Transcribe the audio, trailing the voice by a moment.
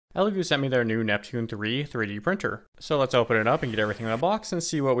Elegoo sent me their new Neptune 3 3D printer. So let's open it up and get everything in the box and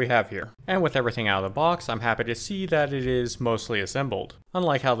see what we have here. And with everything out of the box, I'm happy to see that it is mostly assembled.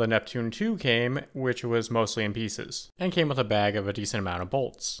 Unlike how the Neptune 2 came, which was mostly in pieces, and came with a bag of a decent amount of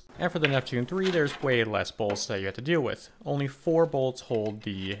bolts. And for the Neptune 3, there's way less bolts that you have to deal with. Only 4 bolts hold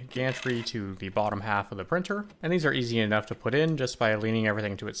the gantry to the bottom half of the printer, and these are easy enough to put in just by leaning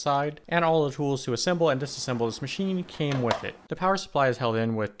everything to its side, and all the tools to assemble and disassemble this machine came with it. The power supply is held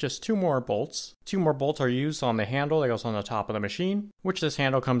in with just 2 more bolts. 2 more bolts are used on the handle that goes on the top of the machine, which this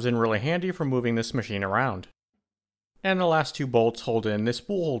handle comes in really handy for moving this machine around. And the last 2 bolts hold in this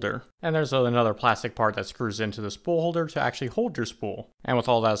spool holder. And there's another plastic part that screws into the spool holder to actually hold your spool. And with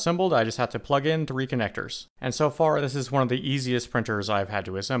all that assembled, I just had to plug in 3 connectors. And so far, this is one of the easiest printers I've had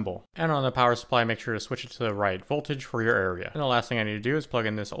to assemble. And on the power supply, make sure to switch it to the right voltage for your area. And the last thing I need to do is plug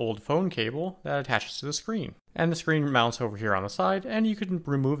in this old phone cable that attaches to the screen. And the screen mounts over here on the side, and you can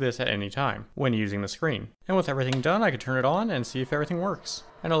remove this at any time when using the screen. And with everything done, I can turn it on and see if everything works.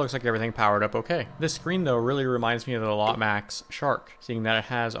 And it looks like everything powered up okay. This screen though really reminds me of the Lotmax Shark, seeing that it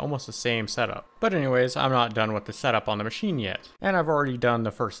has almost the same setup. But anyways, I'm not done with the setup on the machine yet. And I've already done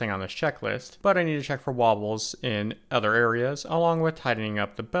the first thing on this checklist, but I need to check for wobbles in other areas, along with tightening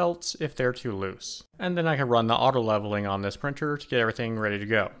up the belts if they're too loose. And then I can run the auto leveling on this printer to get everything ready to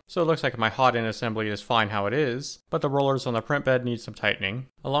go. So it looks like my hot end assembly is fine how it is, but the rollers on the print bed need some tightening,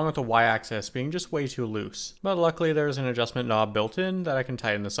 along with the Y-axis being just way too loose. But luckily there's an adjustment knob built in that I can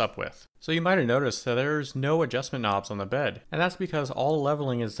tighten this up with. So you might have noticed that there's no adjustment knobs on the bed, and that's because all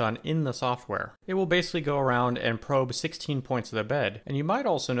leveling is done in the software. It will basically go around and probe 16 points of the bed, and you might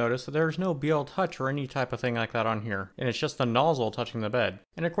also notice that there's no BL touch or any type of thing like that on here, and it's just the nozzle touching the bed.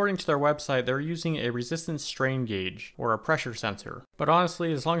 And according to their website, they're using a resistance strain gauge, or a pressure sensor. But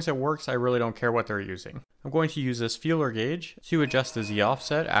honestly, as long as it works, I really don't care what they're using. I'm going to use this feeler gauge to adjust the Z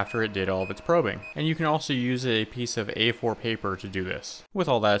offset after it did all of its probing. And you can also use a piece of A4 paper to do this. With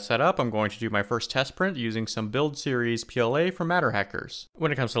all that set up, I'm going to do my first test print using some build series PLA from MatterHackers.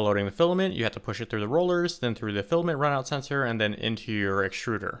 When it comes to loading the filament, you have to push it through the rollers, then through the filament runout sensor, and then into your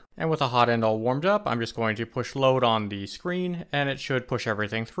extruder. And with the hot end all warmed up, I'm just going to push load on the screen, and it should push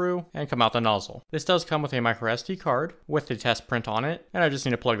everything through and come out the nozzle. This does come with a microSD card with the test print on it, and I just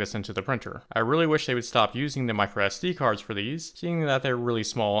need to plug this into the printer. I really wish they would stop using the microSD cards for these, seeing that they're really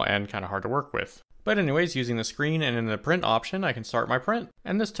small and kind of hard to work with. But anyways, using the screen and in the print option, I can start my print.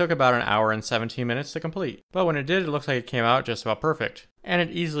 And this took about an hour and 17 minutes to complete. But when it did, it looks like it came out just about perfect. And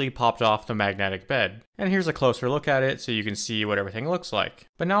it easily popped off the magnetic bed. And here's a closer look at it so you can see what everything looks like.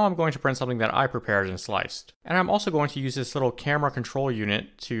 But now I'm going to print something that I prepared and sliced. And I'm also going to use this little camera control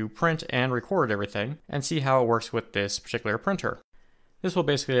unit to print and record everything and see how it works with this particular printer. This will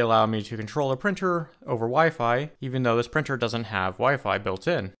basically allow me to control the printer over Wi-Fi, even though this printer doesn't have Wi-Fi built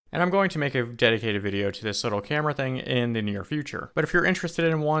in. And I'm going to make a dedicated video to this little camera thing in the near future. But if you're interested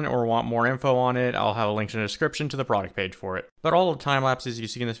in one or want more info on it, I'll have a link in the description to the product page for it. But all the time lapses you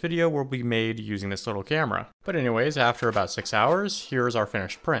see in this video will be made using this little camera. But anyways, after about 6 hours, here's our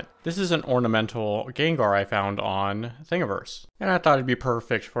finished print. This is an ornamental Gengar I found on Thingiverse, and I thought it'd be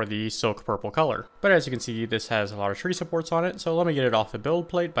perfect for the silk purple color. But as you can see, this has a lot of tree supports on it, so let me get it off the build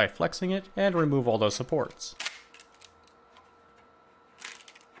plate by flexing it and remove all those supports.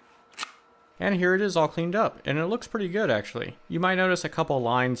 And here it is all cleaned up, and it looks pretty good actually. You might notice a couple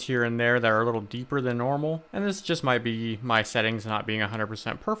lines here and there that are a little deeper than normal, and this just might be my settings not being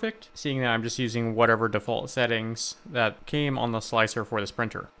 100% perfect, seeing that I'm just using whatever default settings that came on the slicer for this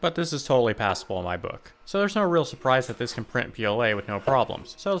printer. But this is totally passable in my book. So there's no real surprise that this can print PLA with no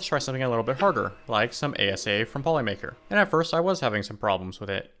problems. So let's try something a little bit harder, like some ASA from Polymaker. And at first I was having some problems with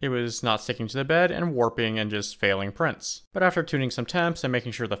it. It was not sticking to the bed and warping and just failing prints. But after tuning some temps and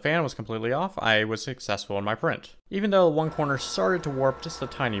making sure the fan was completely off, I was successful in my print. Even though one corner started to warp just a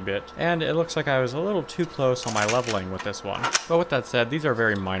tiny bit, and it looks like I was a little too close on my leveling with this one. But with that said, these are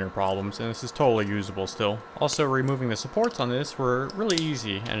very minor problems, and this is totally usable still. Also, removing the supports on this were really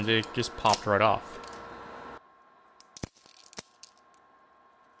easy, and it just popped right off.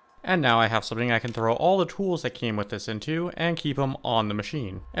 And now I have something I can throw all the tools that came with this into and keep them on the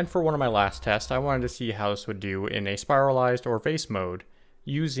machine. And for one of my last tests, I wanted to see how this would do in a spiralized or vase mode,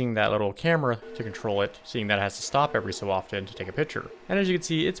 using that little camera to control it, seeing that it has to stop every so often to take a picture. And as you can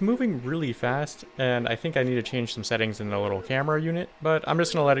see, it's moving really fast, and I think I need to change some settings in the little camera unit, but I'm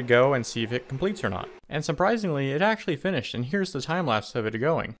just going to let it go and see if it completes or not. And surprisingly, it actually finished, and here's the time lapse of it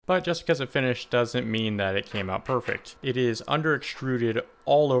going. But just because it finished doesn't mean that it came out perfect. It is under extruded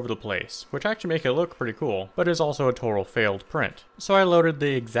all over the place, which actually make it look pretty cool, but is also a total failed print. So I loaded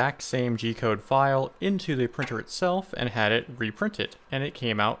the exact same G-code file into the printer itself and had it reprint it, and it it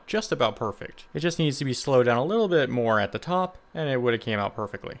came out just about perfect. It just needs to be slowed down a little bit more at the top, and it would have came out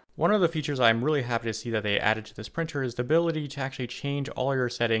perfectly. One of the features I'm really happy to see that they added to this printer is the ability to actually change all your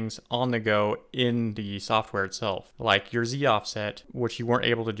settings on the go in the software itself, like your Z offset, which you weren't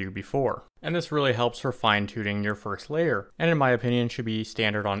able to do before. And this really helps for fine-tuning your first layer, and in my opinion should be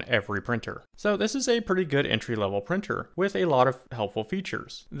standard on every printer. So this is a pretty good entry-level printer with a lot of helpful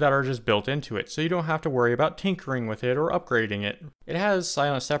features that are just built into it, so you don't have to worry about tinkering with it or upgrading it. It has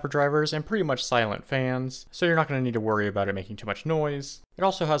silent stepper drivers and pretty much silent fans, so you're not going to need to worry about it making too much noise. It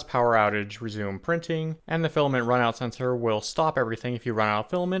also has power outage resume printing, and the filament runout sensor will stop everything if you run out of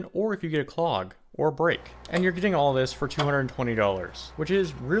filament or if you get a clog or break. And you're getting all this for $220, which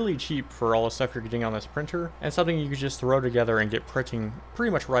is really cheap for all the stuff you're getting on this printer, and something you could just throw together and get printing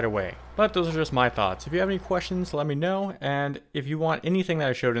pretty much right away. But those are just my thoughts. If you have any questions, let me know, and if you want anything that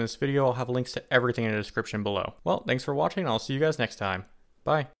I showed in this video, I'll have links to everything in the description below. Well, thanks for watching, and I'll see you guys next time.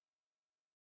 Bye.